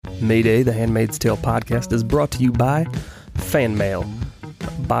Mayday, the Handmaid's Tale podcast, is brought to you by Fan Mail,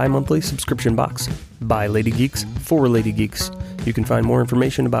 bi-monthly subscription box, by Lady Geeks, for Lady Geeks. You can find more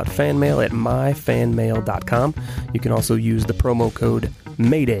information about Fan Mail at myfanmail.com. You can also use the promo code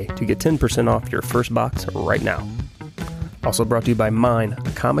MAYDAY to get 10% off your first box right now. Also brought to you by Mine,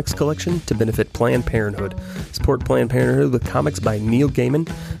 a comics collection to benefit Planned Parenthood. Support Planned Parenthood with comics by Neil Gaiman,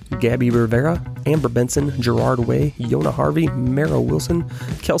 Gabby Rivera, Amber Benson, Gerard Way, Yona Harvey, Mara Wilson,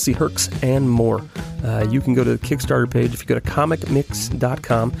 Kelsey Herx, and more. You can go to the Kickstarter page. If you go to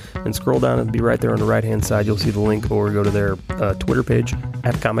comicmix.com and scroll down, it'll be right there on the right-hand side. You'll see the link, or go to their Twitter page,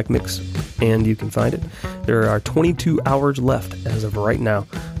 at comicmix, and you can find it. There are 22 hours left as of right now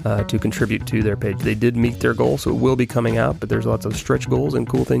to contribute to their page. They did meet their goal, so it will be coming out, but there's lots of stretch goals and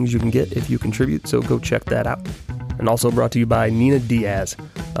cool things you can get if you contribute, so go check that out. And also brought to you by Nina Diaz,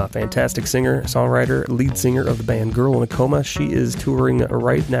 a fantastic singer, songwriter, lead singer of the band Girl in a Coma. She is touring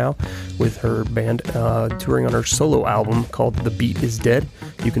right now with her band, touring on her solo album called The Beat Is Dead.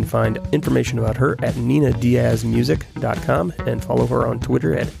 You can find information about her at ninadiazmusic.com and follow her on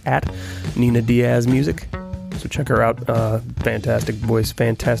Twitter at Nina Diaz Music. So check her out. Fantastic voice,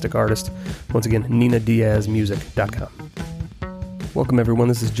 fantastic artist. Once again, ninadiazmusic.com. Welcome, everyone.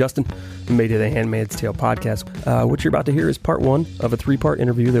 This is Justin, Mayday, the Handmaid's Tale podcast. What you're about to hear is part one of a three-part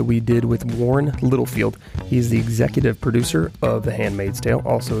interview that we did with Warren Littlefield. He's the executive producer of The Handmaid's Tale,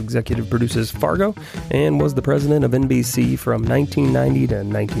 also executive produces Fargo, and was the president of NBC from 1990 to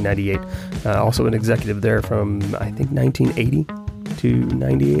 1998. Also an executive there from, I think, 1980 to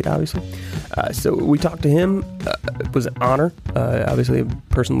 98, obviously. So we talked to him. It was an honor. Obviously, a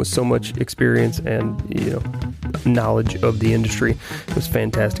person with so much experience and, knowledge of the industry. It was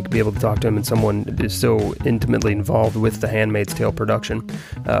fantastic to be able to talk to him, and someone that is so intimately involved with the Handmaid's Tale production.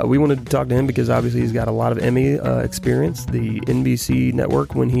 We wanted to talk to him because obviously he's got a lot of Emmy experience. The NBC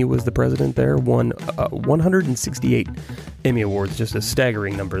network, when he was the president there, won 168 Emmy Awards, just a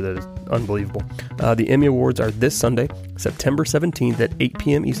staggering number that is unbelievable. The Emmy Awards are this Sunday, September 17th at 8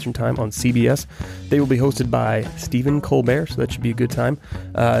 p.m. Eastern Time on CBS. They will be hosted by Stephen Colbert, so that should be a good time.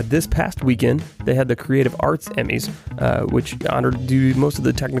 This past weekend, they had the Creative Arts Emmys, which honored most of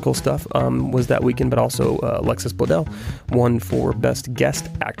the technical stuff was that weekend, but also Alexis Bledel won for Best Guest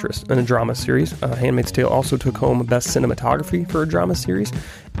Actress in a Drama Series. Handmaid's Tale also took home Best Cinematography for a Drama Series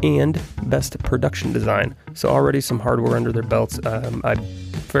and Best Production Design. So already some hardware under their belts. I'm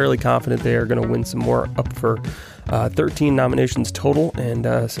fairly confident they are going to win some more, up for 13 nominations total, and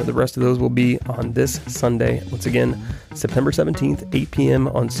so the rest of those will be on this Sunday, once again, September 17th, 8 p.m.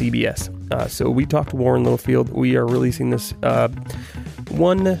 on CBS. So we talked to Warren Littlefield. We are releasing this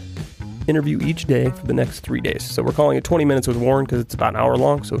one interview each day for the next 3 days. So we're calling it 20 Minutes with Warren because it's about an hour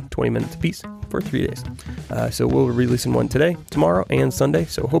long, so 20 minutes apiece for 3 days. So we'll be releasing one today, tomorrow, and Sunday.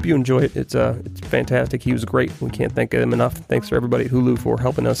 So hope you enjoy it. It's fantastic. He was great. We can't thank him enough. Thanks for everybody at Hulu for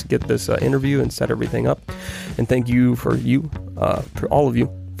helping us get this interview and set everything up. And thank you for all of you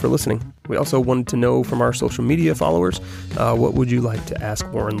for listening. We also wanted to know from our social media followers, what would you like to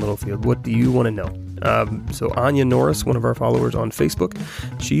ask Warren Littlefield? What do you want to know? So Anya Norris, one of our followers on Facebook,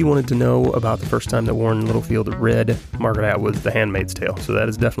 she wanted to know about the first time that Warren Littlefield read Margaret Atwood's The Handmaid's Tale. So that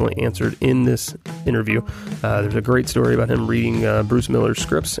is definitely answered in this interview. There's a great story about him reading Bruce Miller's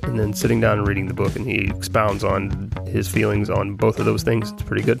scripts and then sitting down and reading the book, and he expounds on his feelings on both of those things. It's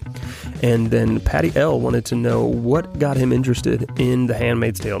pretty good. And then Patty L. wanted to know what got him interested in The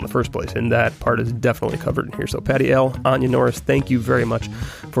Handmaid's Tale in the first place, and that part is definitely covered in here. So Patty L., Anya Norris, thank you very much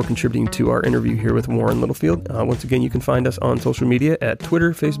for contributing to our interview here with Warren Littlefield. Once again, you can find us on social media at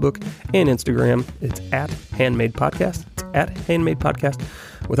Twitter, Facebook, and Instagram. It's at Handmade Podcast. It's at Handmade Podcast.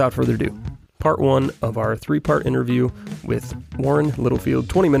 Without further ado, part one of our three-part interview with Warren Littlefield.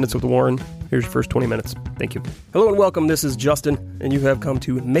 20 Minutes with Warren. Here's your first 20 minutes. Thank you. Hello and welcome. This is Justin, and you have come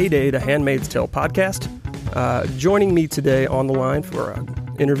to Mayday, the Handmaid's Tale podcast. Joining me today on the line for an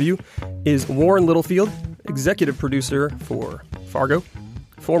interview is Warren Littlefield, executive producer for Fargo,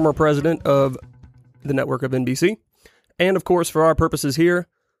 former president of the network of NBC, and of course, for our purposes here,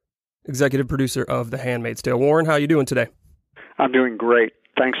 executive producer of The Handmaid's Tale. Warren, how are you doing today? I'm doing great.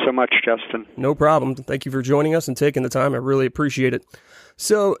 Thanks so much, Justin. No problem. Thank you for joining us and taking the time. I really appreciate it.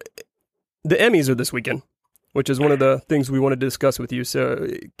 So, the Emmys are this weekend, which is one of the things we wanted to discuss with you. So,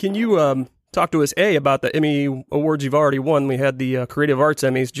 can you talk to us, about the Emmy awards you've already won? We had the Creative Arts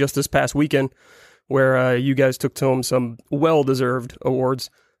Emmys just this past weekend, where you guys took home some well-deserved awards.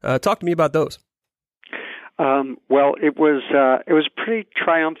 Talk to me about those. Well, it was a pretty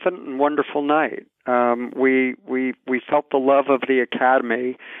triumphant and wonderful night. We felt the love of the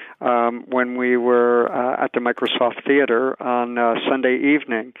Academy when we were at the Microsoft Theater on Sunday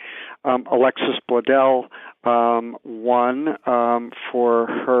evening. Alexis Bledel won for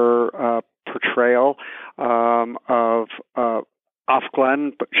her portrayal of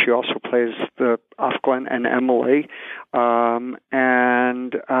Ofglen, but she also plays the Ofglen and Emily,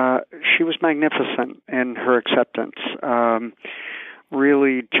 and she was magnificent in her acceptance.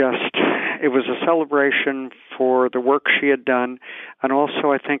 Really, it was a celebration for the work she had done, and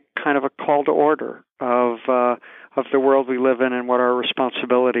also, I think, kind of a call to order of the world we live in and what our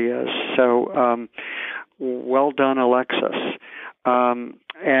responsibility is. So, well done, Alexis. And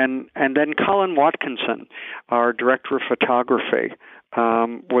then Colin Watkinson, our director of photography,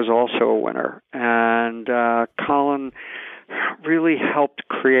 was also a winner. And Colin really helped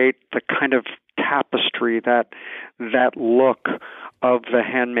create the kind of tapestry, that look of The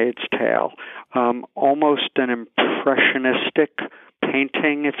Handmaid's Tale, almost an impressionistic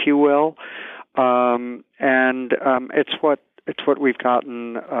painting, if you will. And it's what we've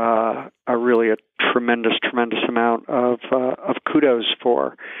gotten a tremendous amount of kudos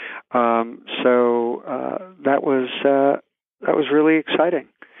for. So that was really exciting.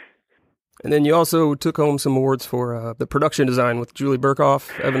 And then you also took home some awards for the production design with Julie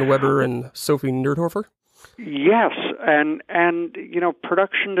Burkhoff, Evan Weber, and Sophie Nerdhofer. Yes, and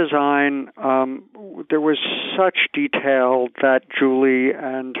production design. There was such detail that Julie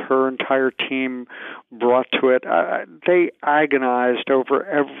and her entire team brought to it. They agonized over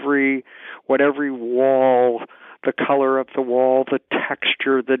every wall, the color of the wall, the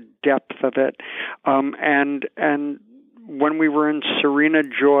texture, the depth of it, and when we were in Serena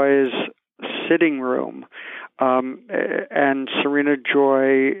Joy's sitting room. And Serena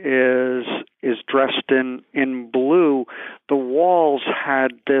Joy is dressed in blue. The walls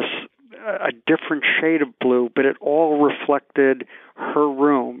had a different shade of blue, but it all reflected her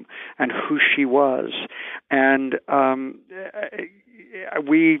room and who she was. And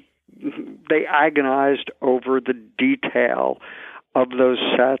they agonized over the detail of those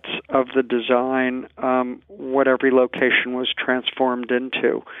sets, of the design, what every location was transformed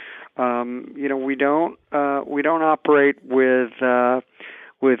into. We don't operate with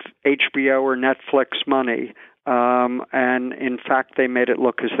HBO or Netflix money, and in fact, they made it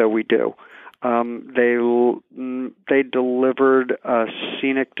look as though we do. They delivered a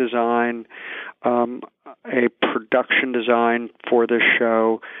scenic design, a production design for this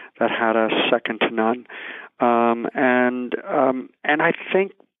show that had a second to none, and I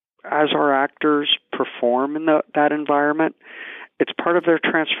think as our actors perform in that environment, it's part of their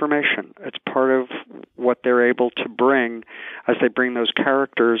transformation. It's part of what they're able to bring as they bring those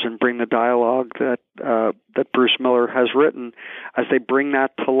characters and bring the dialogue that Bruce Miller has written. As they bring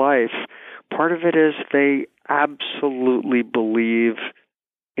that to life, part of it is they absolutely believe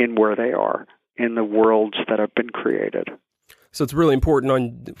in where they are, in the worlds that have been created. So it's really important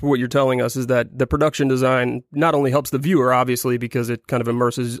on what you're telling us is that the production design not only helps the viewer, obviously, because it kind of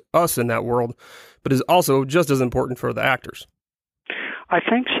immerses us in that world, but is also just as important for the actors. I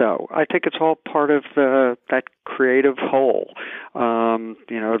think so. I think it's all part of that creative whole,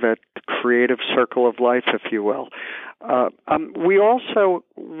 that creative circle of life, if you will.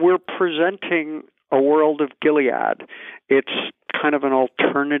 We're presenting a world of Gilead. It's kind of an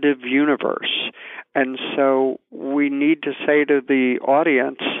alternative universe. And so we need to say to the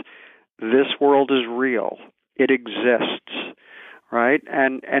audience, this world is real. It exists, right?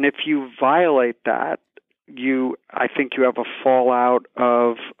 And if you violate that, I think you have a fallout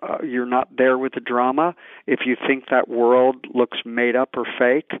of you're not there with the drama. If you think that world looks made up or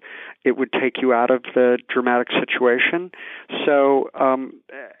fake, it would take you out of the dramatic situation. So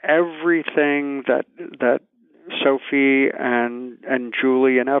everything that Sophie and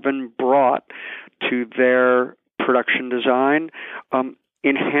Julie and Evan brought to their production design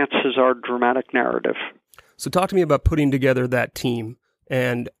enhances our dramatic narrative. So talk to me about putting together that team.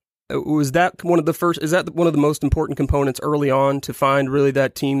 And is that one of the most important components early on, to find really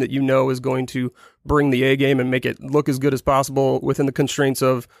that team that you know is going to bring the A game and make it look as good as possible within the constraints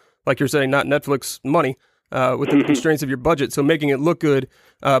of, like you're saying, not Netflix money, within the constraints of your budget. So making it look good,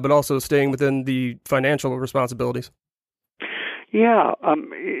 but also staying within the financial responsibilities. Yeah,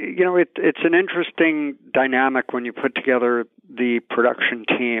 it's an interesting dynamic when you put together the production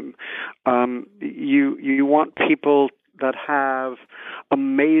team. You want people that have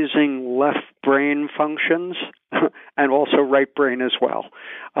amazing left brain functions and also right brain as well.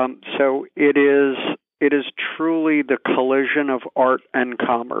 So it is it is truly the collision of art and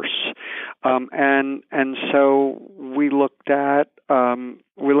commerce, and so we looked at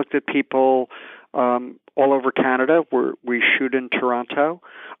people all over Canada. We shoot in Toronto,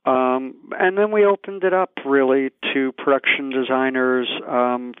 and then we opened it up really to production designers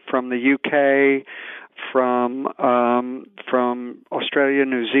from the UK, from Australia,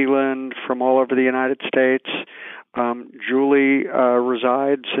 New Zealand, from all over the United States. Julie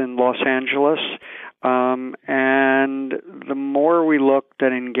resides in Los Angeles, and the more we looked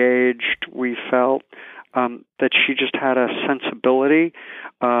and engaged, we felt that she just had a sensibility,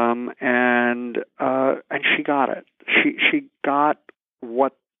 and she got it. She got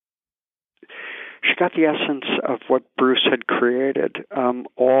the essence of what Bruce had created,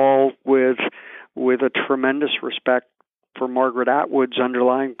 all with a tremendous respect for Margaret Atwood's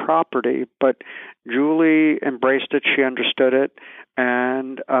underlying property. But Julie embraced it, she understood it,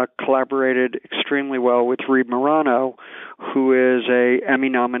 and collaborated extremely well with Reed Morano, who is a Emmy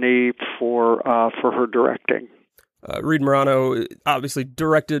nominee for her directing. Reed Morano obviously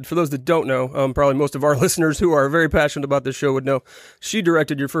directed, for those that don't know, probably most of our listeners who are very passionate about this show would know, she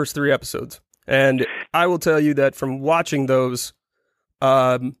directed your first 3 episodes. And I will tell you that from watching those,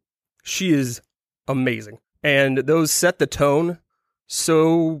 she is amazing. And those set the tone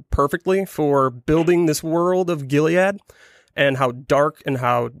so perfectly for building this world of Gilead, and how dark and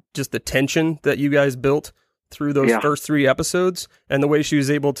how just the tension that you guys built through those first 3 episodes, and the way she was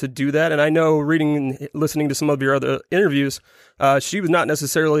able to do that. And I know, reading and listening to some of your other interviews, she was not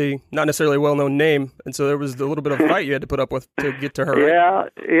necessarily a well-known name, and so there was a little bit of a fight you had to put up with to get to her.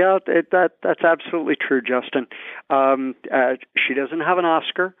 That's absolutely true, Justin. She doesn't have an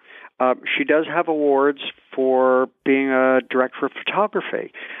Oscar. She does have awards for being a director of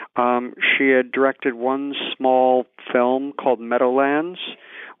photography. She had directed one small film called Meadowlands,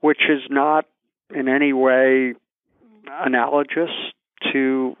 which is not in any way analogous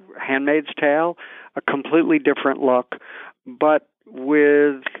to Handmaid's Tale, a completely different look, but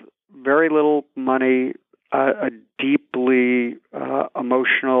with very little money, a deeply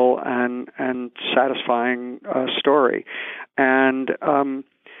emotional and satisfying story. And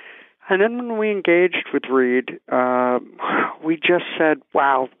then when we engaged with Reed, we just said,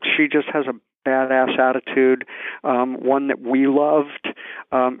 wow, she just has a badass attitude, one that we loved.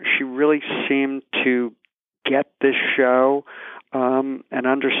 She really seemed to get this show and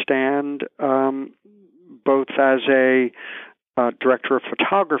understand, both as a director of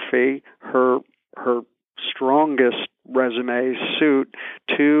photography, her strongest resume suit,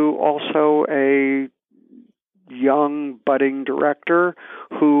 to also a young budding director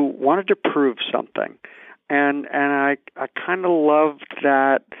who wanted to prove something. And I kind of loved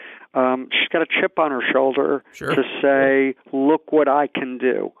that. She's got a chip on her shoulder to say, look what I can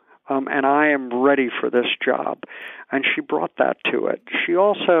do, and I am ready for this job. And she brought that to it. She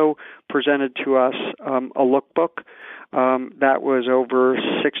also presented to us a lookbook that was over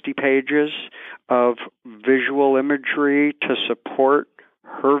 60 pages of visual imagery to support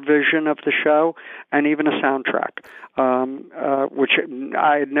her vision of the show, and even a soundtrack, which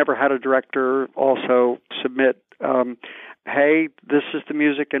I had never had a director also submit. Hey, this is the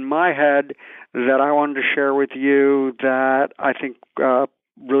music in my head that I wanted to share with you that I think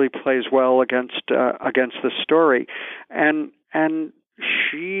really plays well against the story, and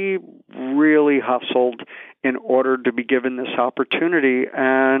she really hustled in order to be given this opportunity,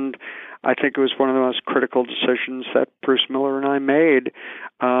 and I think it was one of the most critical decisions that Bruce Miller and I made,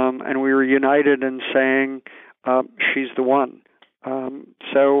 and we were united in saying she's the one.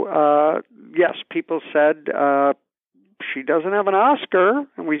 So yes, people said she doesn't have an Oscar,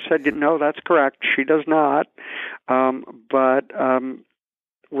 and we said, no, that's correct, she does not, but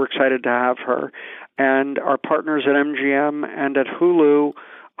we're excited to have her. And our partners at MGM and at Hulu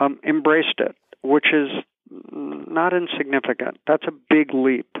embraced it, which is not insignificant. That's a big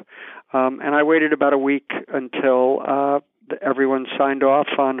leap. And I waited about a week until everyone signed off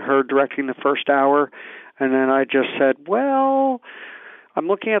on her directing the first hour, and then I just said, well, I'm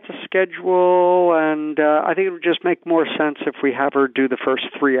looking at the schedule, and I think it would just make more sense if we have her do the first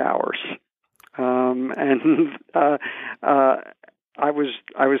 3 hours. I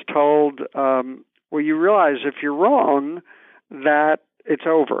was told, well, you realize if you're wrong, that it's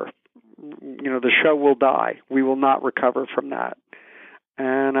over. The show will die. We will not recover from that.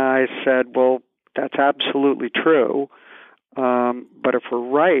 And I said, well, that's absolutely true. But if we're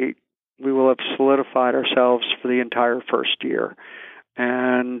right, we will have solidified ourselves for the entire first year.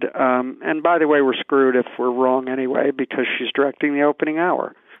 And by the way, we're screwed if we're wrong anyway, because she's directing the opening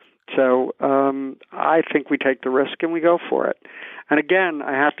hour. So I think we take the risk and we go for it. And again,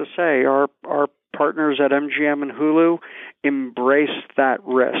 I have to say, our partners at MGM and Hulu embraced that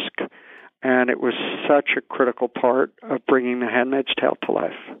risk. And it was such a critical part of bringing The Handmaid's Tale to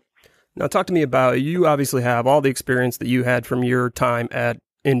life. Now, talk to me about, you obviously have all the experience that you had from your time at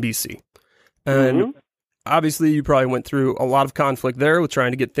NBC. And obviously, you probably went through a lot of conflict there with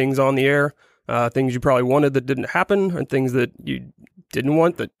trying to get things on the air, things you probably wanted that didn't happen, and things that you didn't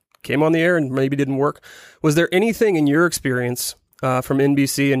want that came on the air and maybe didn't work. Was there anything in your experience from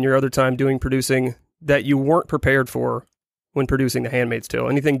NBC and your other time doing producing that you weren't prepared for when producing The Handmaid's Tale?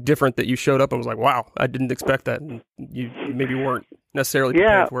 Anything different that you showed up and was like, wow, I didn't expect that, and you maybe weren't necessarily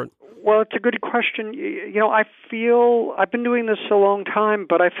prepared for it? Well, it's a good question. I feel I've been doing this a long time,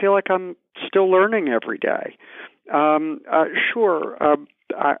 but I feel like I'm still learning every day. Sure.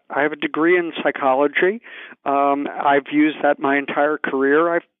 I have a degree in psychology. I've used that my entire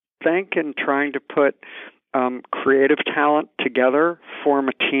career, I think, in trying to put creative talent together, form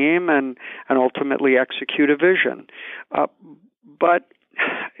a team, and ultimately execute a vision. But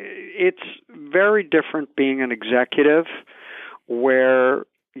it's very different being an executive where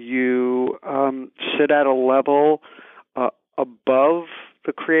you sit at a level above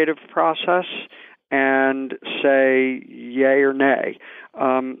the creative process and say yay or nay.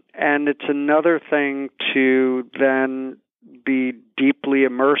 And it's another thing to then be deeply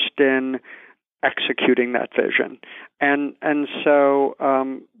immersed in executing that vision. And so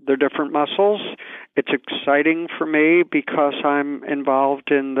they're different muscles. It's exciting for me because I'm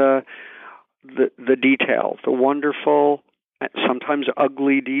involved in the detail, the wonderful, sometimes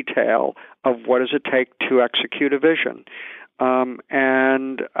ugly detail of what does it take to execute a vision.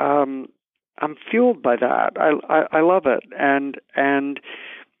 And I'm fueled by that. I love it. And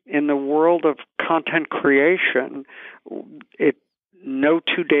in the world of content creation, no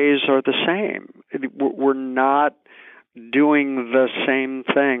 2 days are the same. We're not doing the same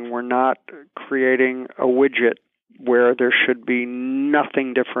thing. We're not creating a widget where there should be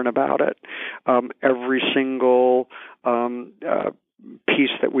nothing different about it. Every single piece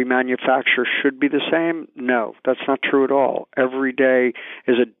that we manufacture should be the same? No, that's not true at all. Every day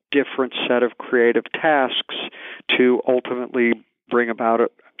is a different set of creative tasks to ultimately bring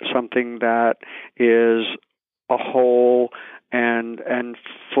about something that is a whole and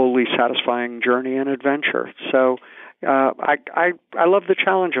fully satisfying journey and adventure. So I love the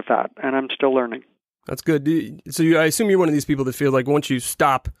challenge of that, and I'm still learning. That's good. So I assume you're one of these people that feel like once you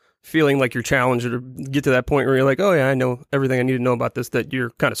stop feeling like you're challenged or get to that point where you're like, oh yeah, I know everything I need to know about this, that you're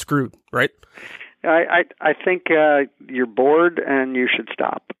kind of screwed, right? I think you're bored and you should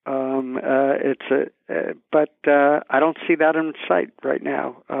stop. But I don't see that in sight right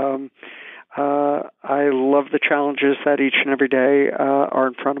now. I love the challenges that each and every day are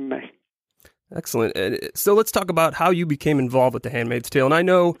in front of me. Excellent. So let's talk about how you became involved with The Handmaid's Tale. And I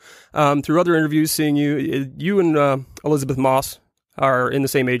know through other interviews, seeing you and Elizabeth Moss are in the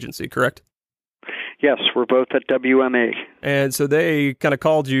same agency, correct? Yes, we're both at WME. And so they kind of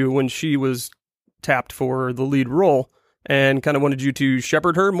called you when she was tapped for the lead role and kind of wanted you to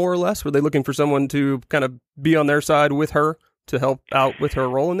shepherd her, more or less. Were they looking for someone to kind of be on their side with her to help out with her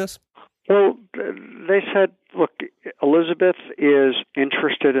role in this? Well, they said, look, Elizabeth is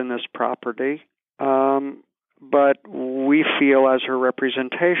interested in this property, but we feel as her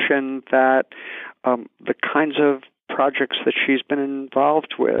representation that the kinds of projects that she's been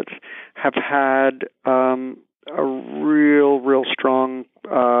involved with have had a real strong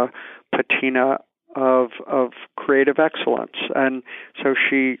patina of creative excellence. And so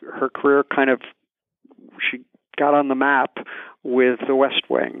her career she got on the map with The West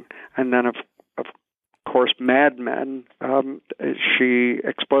Wing, and then of course Mad Men. She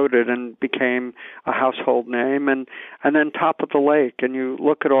exploded and became a household name, and then Top of the Lake. And you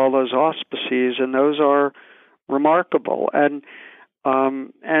look at all those auspices, and those are remarkable. And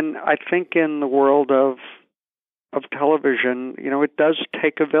I think in the world of television, it does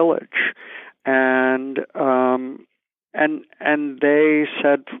take a village. And they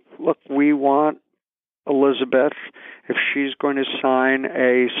said, look, we want Elizabeth, if she's going to sign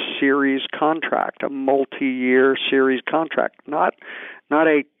a series contract, a multi-year series contract, not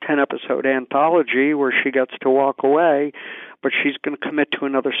a 10-episode anthology where she gets to walk away, but she's going to commit to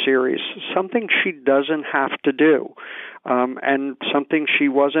another series, something she doesn't have to do, and something she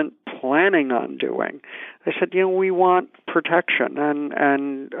wasn't planning on doing. They said, we want protection,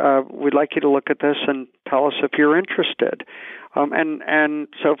 and we'd like you to look at this and tell us if you're interested. And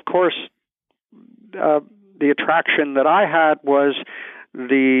so, of course, the attraction that I had was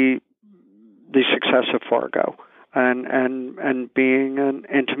the success of Fargo, and being an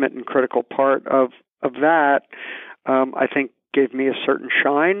intimate and critical part of that. I think gave me a certain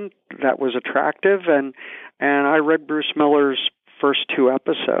shine that was attractive, and I read Bruce Miller's first 2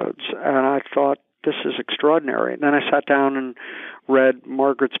 episodes, and I thought, this is extraordinary. And then I sat down and read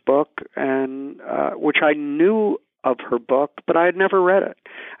Margaret's book, and which I knew of her book, but I had never read it.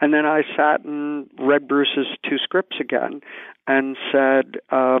 And then I sat and read Bruce's 2 scripts again, and said,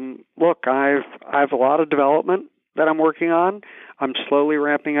 look, I have a lot of development that I'm working on. I'm slowly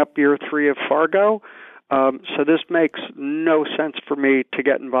ramping up year 3 of Fargo. So this makes no sense for me to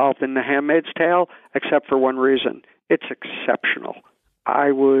get involved in The Handmaid's Tale, except for one reason. It's exceptional.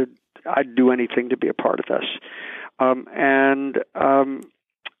 I'd do anything to be a part of this. And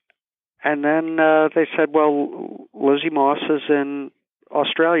then they said, well, Lizzie Moss is in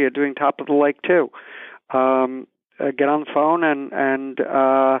Australia doing Top of the Lake too. Get on the phone and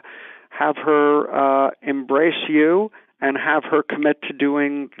have her embrace you and have her commit to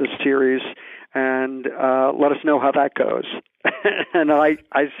doing the series, and let us know how that goes. And I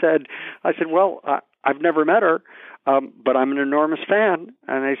said, well, I've never met her, but I'm an enormous fan.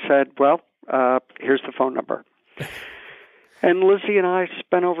 And they said, well, here's the phone number. And Lizzie and I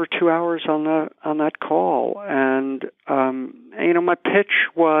spent over 2 hours on that call. And my pitch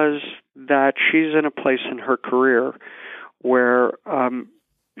was that she's in a place in her career where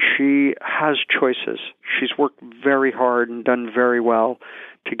she has choices. She's worked very hard and done very well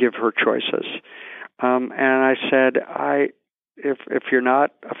to give her choices. And I said, if you're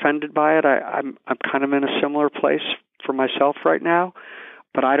not offended by it, I'm kind of in a similar place for myself right now,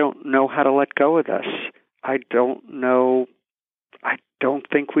 but I don't know how to let go of this. I don't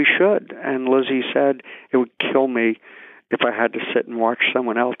think we should. And Lizzie said it would kill me if I had to sit and watch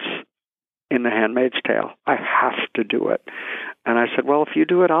someone else in The Handmaid's Tale. I have to do it. And I said, well, if you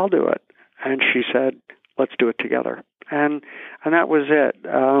do it, I'll do it. And she said, let's do it together. And that was it.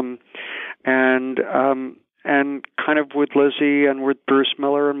 And kind of with Lizzie and with Bruce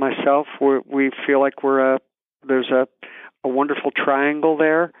Miller and myself, we feel like there's a wonderful triangle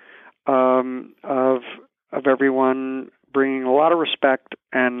there of everyone bringing a lot of respect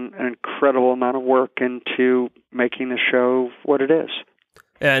and an incredible amount of work into making the show what it is.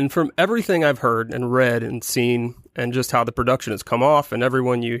 And from everything I've heard and read and seen, and just how the production has come off, and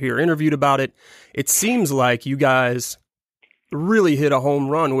everyone you hear interviewed about it, it seems like you guys really hit a home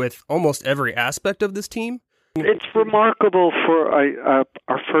run with almost every aspect of this team. It's remarkable for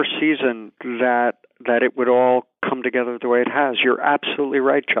our first season that it would all come together the way it has. You're absolutely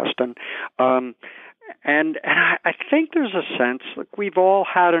right, Justin. And I think there's a sense, like we've all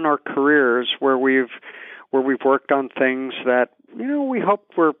had in our careers where we've worked on things that we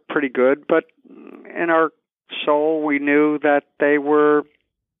hoped were pretty good, but in our soul we knew that they were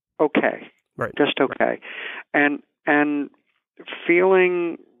okay, right, just okay, and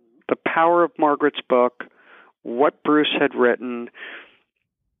feeling the power of Margaret's book, what Bruce had written.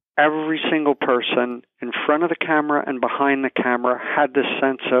 Every single person in front of the camera and behind the camera had this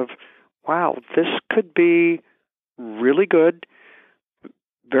sense of, wow, this could be really good,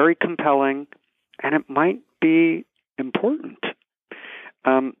 very compelling, and it might be important.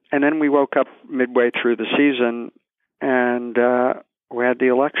 And then we woke up midway through the season, and we had the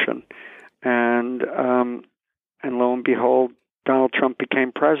election, and lo and behold, Donald Trump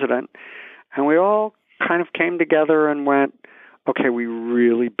became president, and we all kind of came together and went, okay, we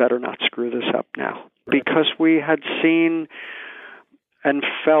really better not screw this up now, because we had seen and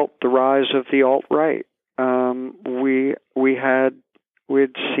felt the rise of the alt-right. We had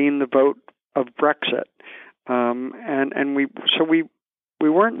seen the vote of Brexit, and we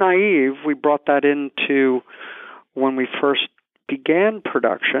weren't naive. We brought that into when we first began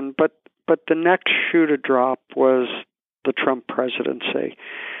production, but the next shoe to drop was the Trump presidency,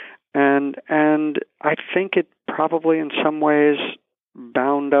 and I think it probably in some ways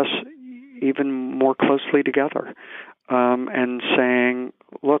bound us even more closely together, and saying,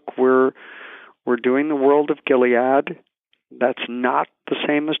 look, we're doing the world of Gilead. That's not the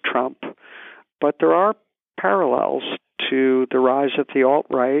same as Trump, but there are parallels to the rise of the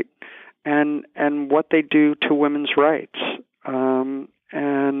alt-right and what they do to women's rights.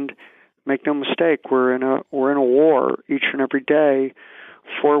 And make no mistake, we're in a war each and every day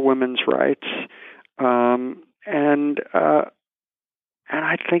for women's rights. And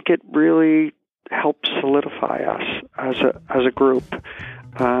I think it really helped solidify us as a group.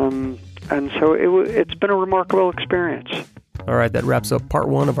 And so it's been a remarkable experience. All right, that wraps up part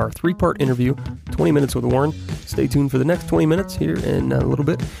 1 of our 3-part interview, 20 Minutes with Warren. Stay tuned for the next 20 minutes here in a little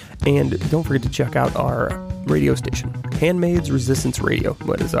bit. And don't forget to check out our radio station, Handmaid's Resistance Radio.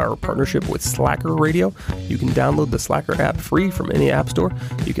 What is our partnership with Slacker Radio? You can download the Slacker app free from any app store.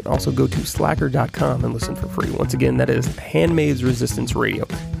 You can also go to slacker.com and listen for free. Once again, that is Handmaid's Resistance Radio,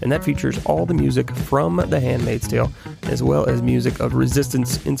 and that features all the music from The Handmaid's Tale, as well as music of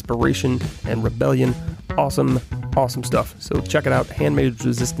resistance, inspiration, and rebellion. Awesome stuff. So check it out, Handmaid's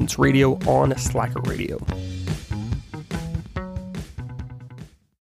Resistance Radio on Slacker Radio.